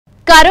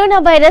Corona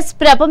virus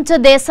ప్రపంచ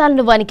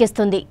దేశాలను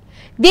వణికిస్తుంది.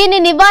 దీని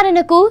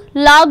నివారణకు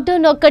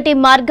లాక్డౌన్ ఒక్కటి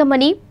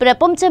మార్గమని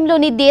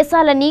ప్రపంచంలోని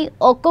దేశాలన్నీ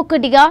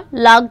ఒక్కొక్కటిగా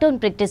లాక్డౌన్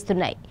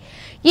ప్రకటిస్తున్నాయి.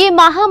 ఈ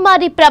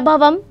మహమ్మారి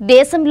ప్రభావం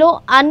దేశంలో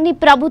అన్ని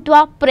ప్రభుత్వ,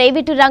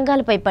 ప్రైవేటు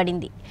రంగాలపై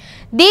పడింది.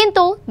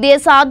 దీంతో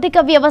దేశ ఆర్థిక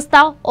వ్యవస్థ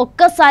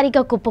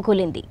ఒక్కసారిగా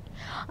కుప్పకూలింది.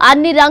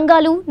 అన్ని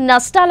రంగాలు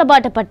నష్టాల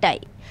బాట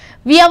పట్టాయి.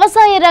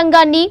 వ్యవసాయ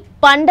రంగాన్ని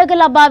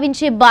పండగలా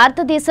భావించే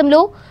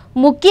భారతదేశంలో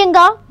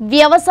ముఖ్యంగా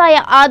వ్యవసాయ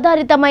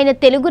ఆధారితమైన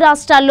తెలుగు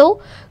రాష్ట్రాల్లో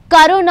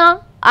కరోనా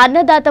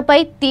అన్నదాతపై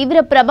తీవ్ర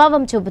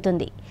ప్రభావం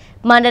చూపుతుంది.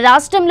 మన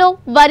రాష్ట్రంలో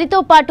వరితో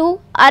పాటు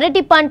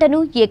అరటి పంటను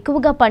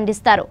ఎక్కువగా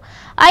పండిస్తారు.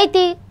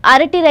 అయితే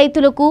అరటి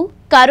రైతులకు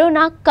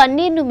కరోనా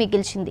కన్నీరును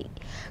మిగిల్చింది.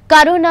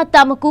 కరోనా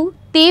తమకు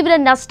తీవ్ర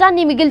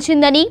నష్టాన్ని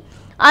మిగిల్చిందని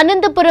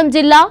అనంతపురం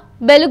జిల్లా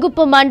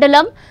బెలుగుప్ప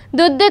మండలం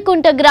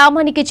దుద్దెకుంట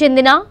గ్రామానికి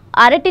చెందిన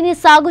అరటిని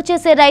సాగు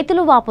చేసే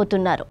రైతులు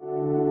వాపోతున్నారు.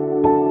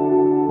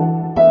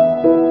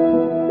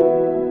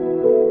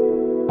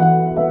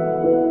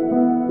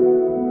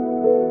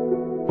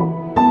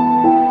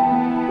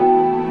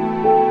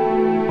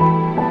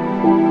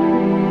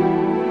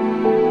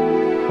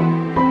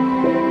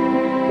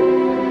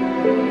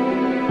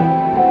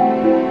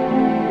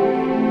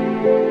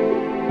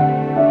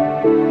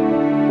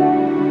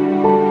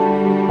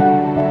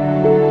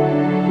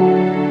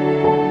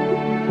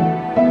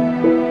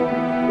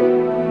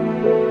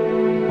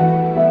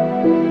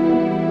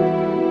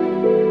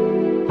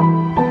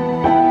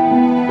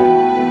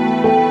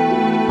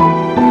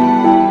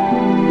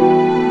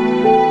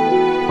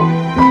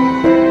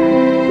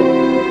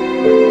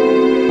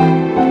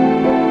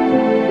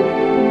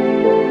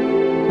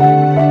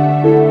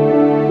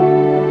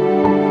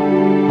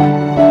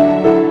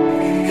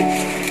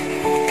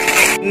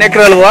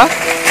 ఎకరాలు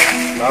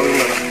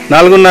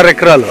 4.5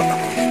 ఎకరాలు.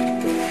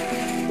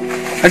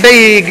 అంటే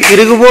ఈ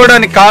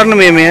ఇరిగిపోవడానికి కారణం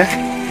ఏమి?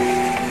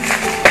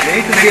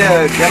 వెయిట్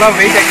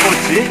ఎక్కువ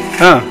వచ్చి ఇది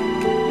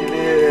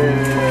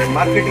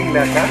మార్కెటింగ్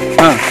లేక,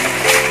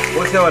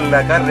 కోసేవాళ్ళు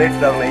లేక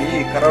రేట్ డౌన్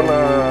అయ్యి కరోనా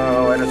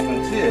వైరస్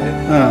నుంచి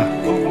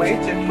తూకమై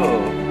చెట్లు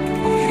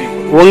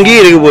వంగి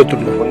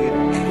ఇరిగిపోతుంది.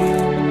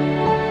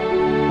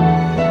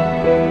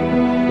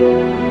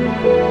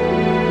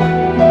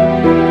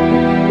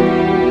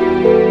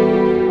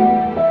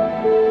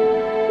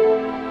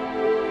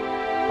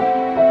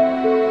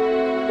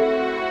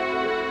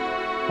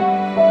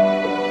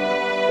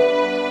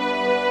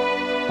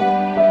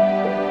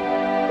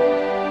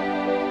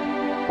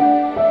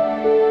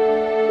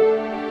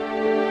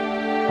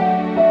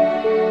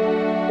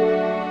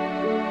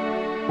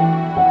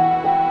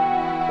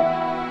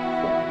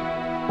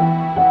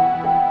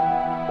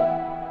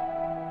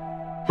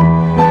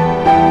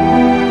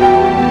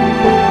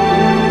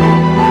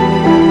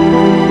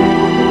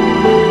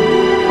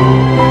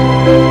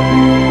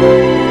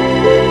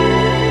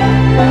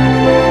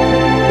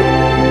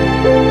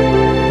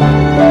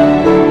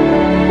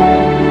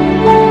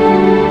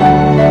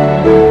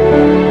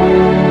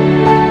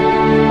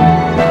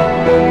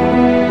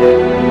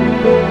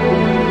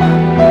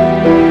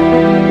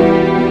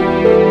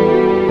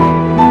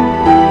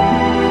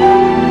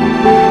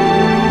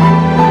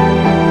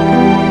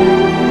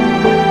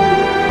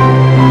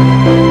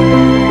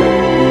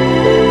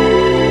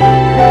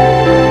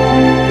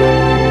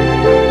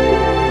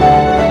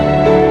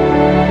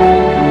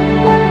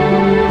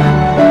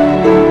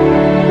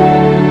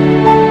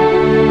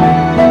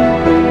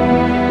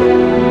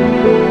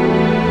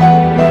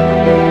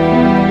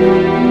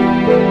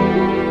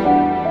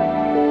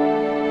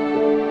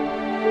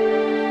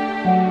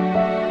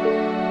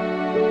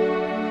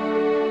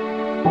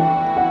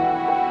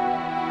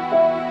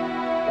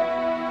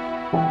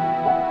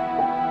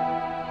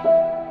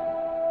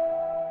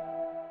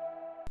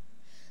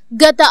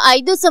 గత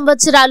 5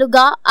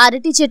 సంవత్సరాలుగా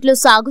అరటి చెట్లు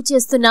సాగు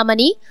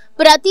చేస్తున్నామని,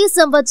 ప్రతి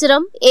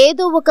సంవత్సరం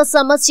ఏదో ఒక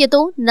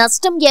సమస్యతో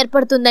నష్టం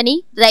ఏర్పడుతుందని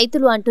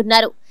రైతులు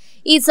అంటున్నారు.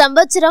 ఈ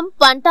సంవత్సరం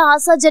పంట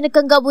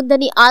ఆశాజనకంగా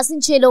ఉందని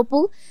ఆశించేలోపు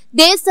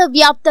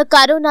దేశవ్యాప్త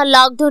కరోనా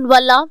లాక్డౌన్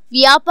వల్ల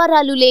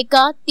వ్యాపారాలు లేక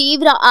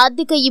తీవ్ర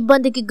ఆర్థిక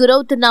ఇబ్బందికి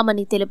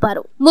గురవుతున్నామని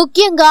తెలిపారు.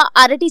 ముఖ్యంగా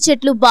అరటి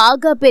చెట్లు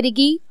బాగా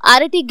పెరిగి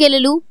అరటి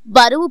గెలలు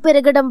బరువు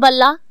పెరగడం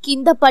వల్ల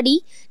కింద పడి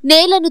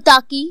నేలను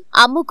తాకి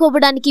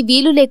అమ్ముకోవడానికి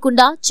వీలు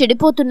లేకుండా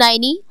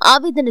చెడిపోతున్నాయని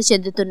ఆవేదన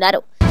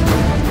చెందుతున్నారు.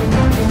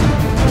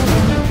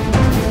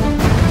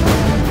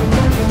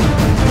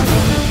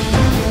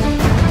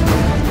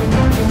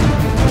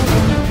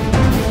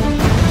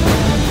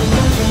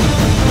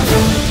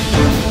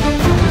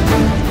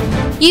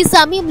 ఈ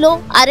సమయంలో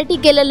అరటి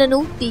గెలలను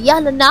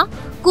తీయాలన్నా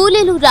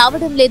కూలీలు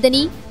రావడం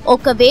లేదని,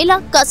 ఒకవేళ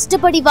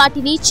కష్టపడి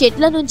వాటిని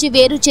చెట్ల నుంచి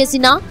వేరు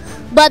చేసినా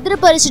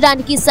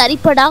భద్రపరచడానికి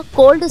సరిపడా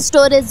కోల్డ్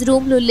స్టోరేజ్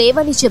రూమ్లు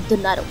లేవని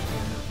చెబుతున్నారు.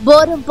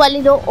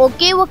 బోరంపల్లిలో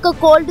ఒకే ఒక్క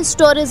కోల్డ్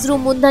స్టోరేజ్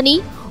రూమ్ ఉందని,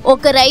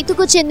 ఒక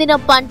రైతుకు చెందిన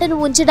పంటను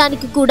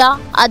ఉంచడానికి కూడా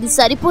అది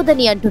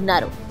సరిపోదని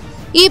అంటున్నారు.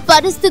 ఈ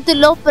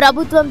పరిస్థితుల్లో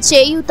ప్రభుత్వం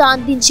చేయూత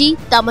అందించి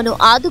తమను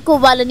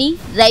ఆదుకోవాలని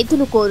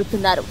రైతులు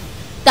కోరుతున్నారు.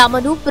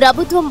 తమను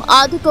ప్రభుత్వం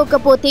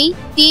ఆదుకోకపోతే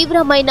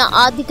తీవ్రమైన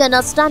ఆర్థిక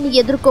నష్టాన్ని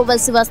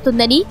ఎదుర్కోవాల్సి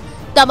వస్తుందని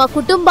తమ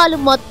కుటుంబాలు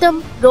మొత్తం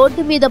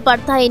రోడ్డు మీద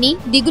పడతాయని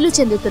దిగులు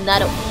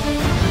చెందుతున్నారు.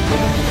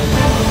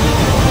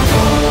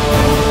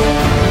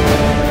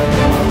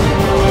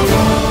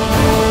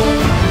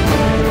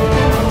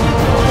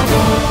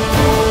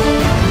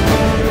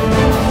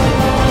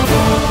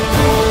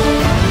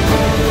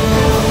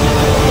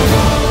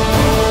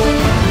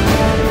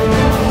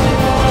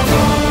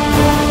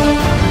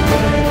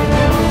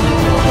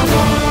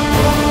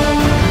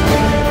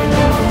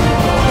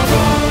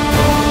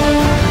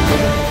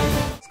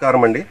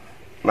 నమస్కారం అండి.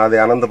 నాది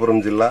అనంతపురం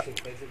జిల్లా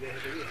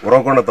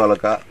ఉరవకొండ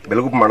తాలూకా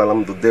బెలుగుపు మండలం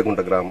దుద్దేకుంట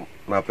గ్రామం.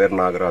 నా పేరు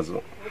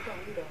నాగరాజు.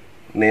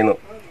 నేను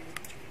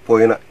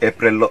పోయిన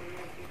ఏప్రిల్లో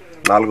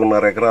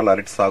 4.5 ఎకరాల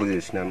అరటి సాగు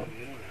చేసినాను.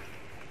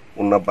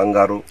 ఉన్న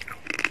బంగారు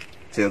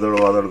చేదోడు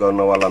వాదోడుగా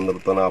ఉన్న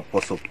వాళ్ళందరితో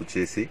అప్పసొప్పు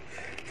చేసి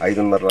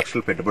 5.5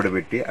 లక్షలు పెట్టుబడి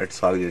పెట్టి అరటి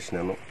సాగు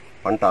చేసినాను.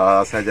 పంట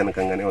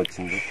ఆశాజనకంగానే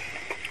వచ్చింది.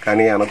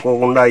 కానీ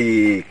అనుకోకుండా ఈ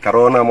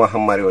కరోనా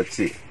మహమ్మారి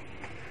వచ్చి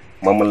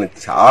మమ్మల్ని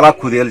చాలా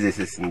కుదేలు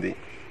చేసేసింది.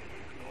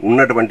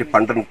 ఉన్నటువంటి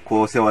పంటను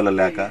కోసే వాళ్ళ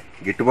లేక,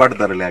 గిట్టుబాటు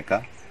ధర లేక,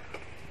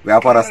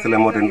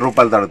 వ్యాపారస్తులేమో 2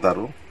 రూపాయలు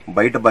తడతారు.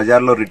 బయట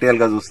బజార్లో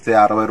రిటైల్గా చూస్తే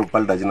 60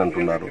 రూపాయలు డజన్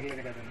అంటున్నారు.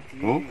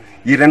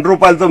 ఈ 2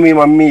 రూపాయలతో మీ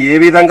మమ్మీ ఏ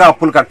విధంగా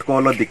అప్పులు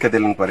కట్టుకోవాలో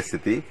దిక్కతెలియని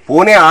పరిస్థితి.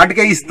 పోనీ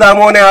ఆటికే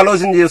ఇస్తామో అనే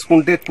ఆలోచన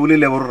చేసుకుంటే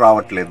కూలీలు ఎవరు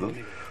రావట్లేదు.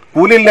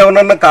 కూలీలను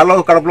ఎవరన్నా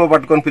కాళ్ళ కడపలో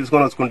పట్టుకొని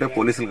పిలుచుకొని వచ్చుకుంటే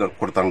పోలీసులు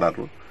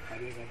కొడుతున్నారు.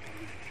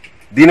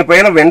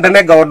 దీనిపైన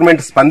వెంటనే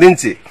గవర్నమెంట్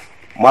స్పందించి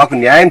మాకు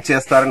న్యాయం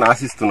చేస్తారని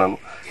ఆశిస్తున్నాను.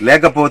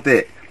 లేకపోతే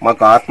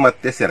మాకు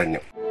ఆత్మహత్య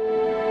శరణ్యం.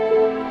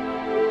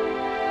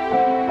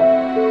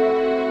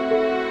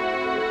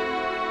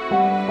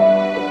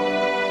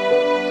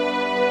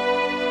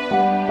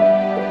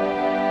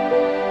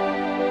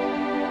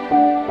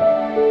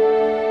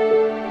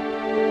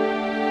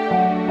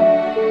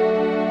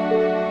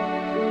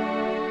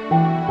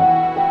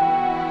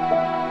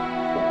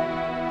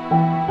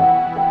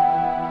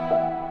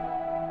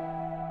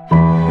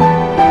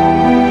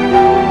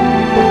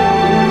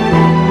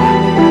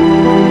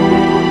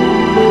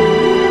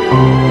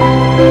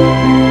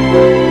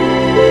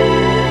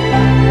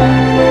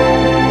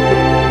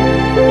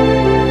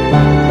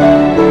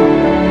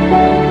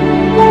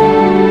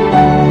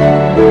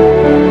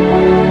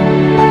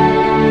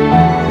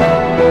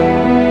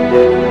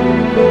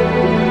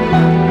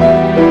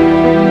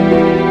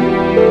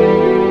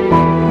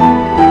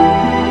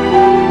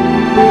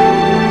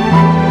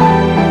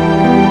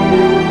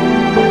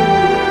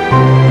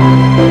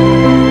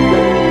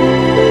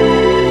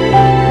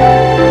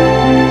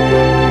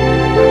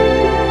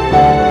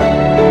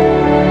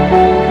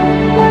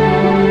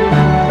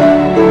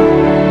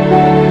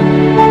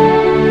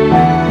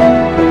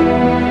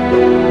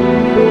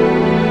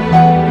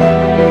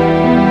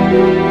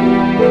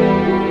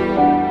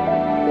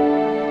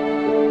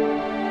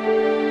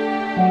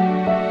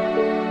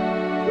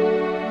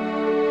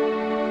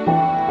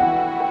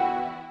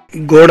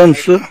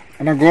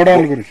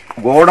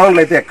 గోడౌన్లు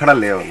అయితే ఎక్కడా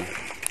లేవండి.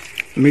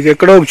 మీకు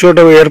ఎక్కడో ఒక చోట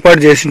ఏర్పాటు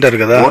చేసింటారు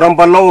కదా?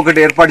 గోరంపల్లో ఒకటి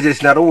ఏర్పాటు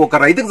చేసినారు.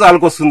 ఒక రైతుకు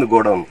చాలుకొస్తుంది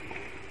గోడౌన్.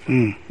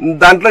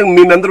 దాంట్లో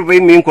మేమందరూ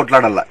పోయి మేము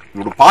కొట్లాడాలా.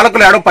 ఇప్పుడు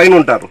పాలకులు ఏడో పైన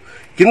ఉంటారు,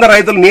 కింద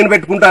రైతులు నేను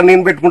పెట్టుకుంటాను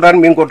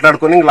మేము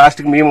కొట్లాడుకొని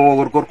లాస్ట్ కి మేము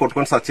ఒకరికొరు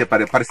కొట్టుకొని సచ్చే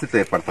పరిస్థితి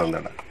ఏర్పడుతుంది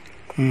అక్కడ.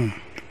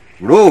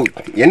 ఇప్పుడు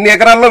ఎన్ని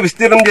ఎకరాల్లో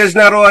విస్తీర్ణం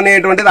చేసినారు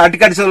అనేటువంటిది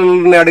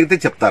హార్టికల్చర్ని అడిగితే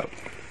చెప్తారు.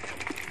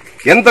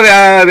 ఎంత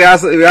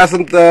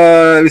వ్యాసంత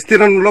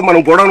విస్తీర్ణంలో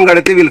మనం గోడౌన్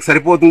కడితే వీళ్ళకి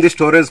సరిపోతుంది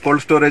స్టోరేజ్,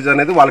 కోల్డ్ స్టోరేజ్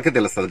అనేది వాళ్ళకే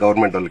తెలుస్తుంది.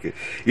 గవర్నమెంట్ వాళ్ళకి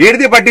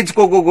ఏడిది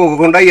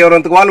పట్టించుకోకుండా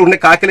ఎవరంతకు వాళ్ళు ఉండే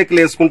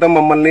కాకిలెక్కలు వేసుకుంటాం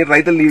మమ్మల్ని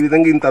రైతులు ఈ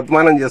విధంగా ఇంత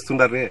అభిమానం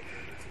చేస్తుంటారే.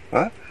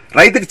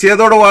 రైతుకి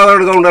చేదోడు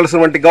వాదోడుగా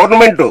ఉండాల్సినటువంటి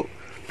గవర్నమెంట్,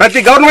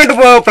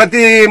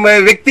 ప్రతి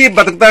వ్యక్తి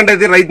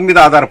బతుకుతాండేది రైతు మీద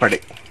ఆధారపడి.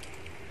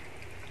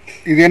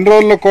 ఇది ఎన్ని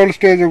రోజుల్లో కోల్డ్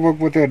స్టోరేజ్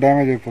పోకపోతే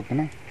డ్యామేజ్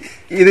అయిపోతున్నా?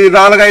 ఇది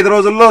 4-5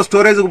 రోజుల్లో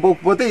స్టోరేజ్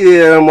పోకపోతే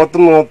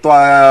మొత్తం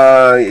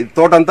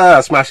తోటంతా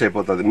స్మాష్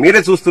అయిపోతుంది. మీరే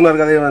చూస్తున్నారు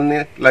కదా ఇవన్నీ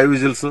లైవ్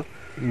విజువల్స్.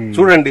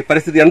 చూడండి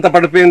పరిస్థితి ఎంత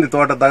పడిపోయింది.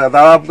 తోట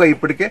దాదాపుగా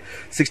ఇప్పటికే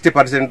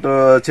 60%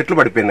 చెట్లు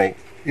పడిపోయినాయి.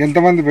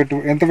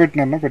 ఎంత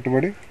పెట్టినా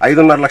పెట్టుబడి?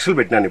 5.5 లక్షలు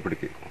పెట్టినాను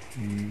ఇప్పటికి.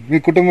 మీ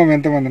కుటుంబం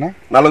ఎంతమందినా?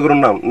 4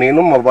 ఉన్నాం. నేను,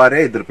 మా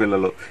భార్య,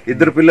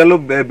 2 పిల్లలు.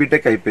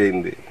 బీటెక్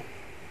అయిపోయింది.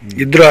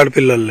 2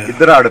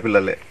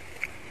 ఆడపిల్లలే.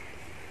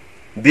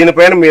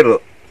 దీనిపైన మీరు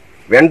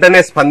వెంటనే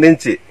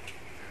స్పందించి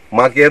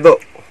మాకేదో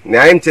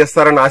న్యాయం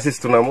చేస్తారని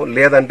ఆశిస్తున్నాము.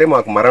 లేదంటే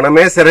మాకు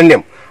మరణమే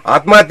శరణ్యం,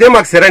 ఆత్మహత్య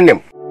మాకు శరణ్యం.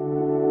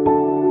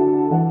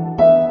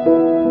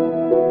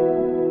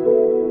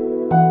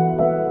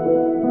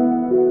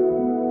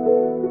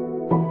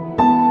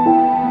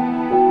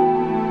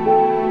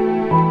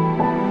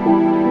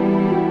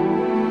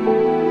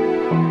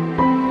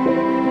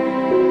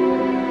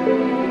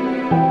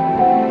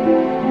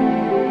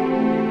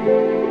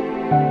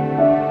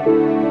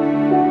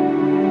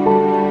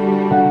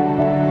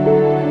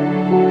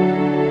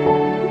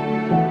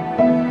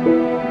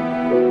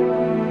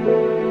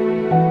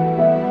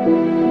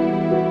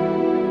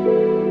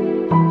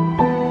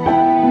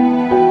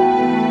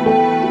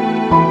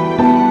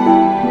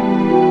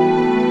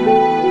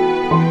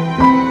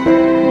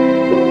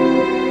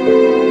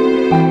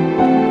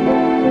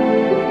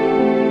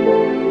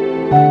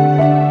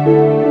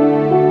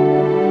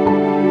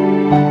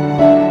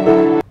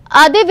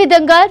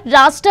 అదేవిధంగా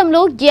రాష్ట్రంలో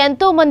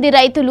ఎంతో మంది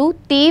రైతులు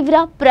తీవ్ర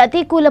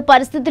ప్రతికూల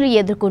పరిస్థితులు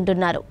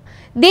ఎదుర్కొంటున్నారు.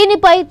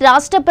 దీనిపై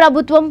రాష్ట్ర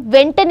ప్రభుత్వం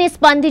వెంటనే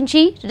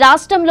స్పందించి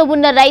రాష్ట్రంలో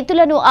ఉన్న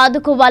రైతులను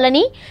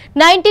ఆదుకోవాలని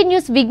 19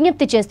 న్యూస్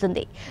విజ్ఞప్తి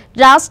చేస్తుంది.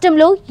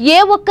 రాష్ట్రంలో ఏ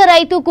ఒక్క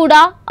రైతు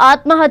కూడా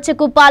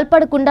ఆత్మహత్యకు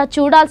పాల్పడకుండా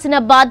చూడాల్సిన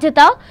బాధ్యత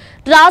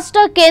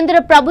రాష్ట్ర కేంద్ర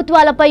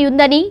ప్రభుత్వాలపై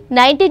ఉందని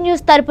 19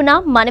 న్యూస్ తరపున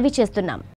మనవి చేస్తున్నాం.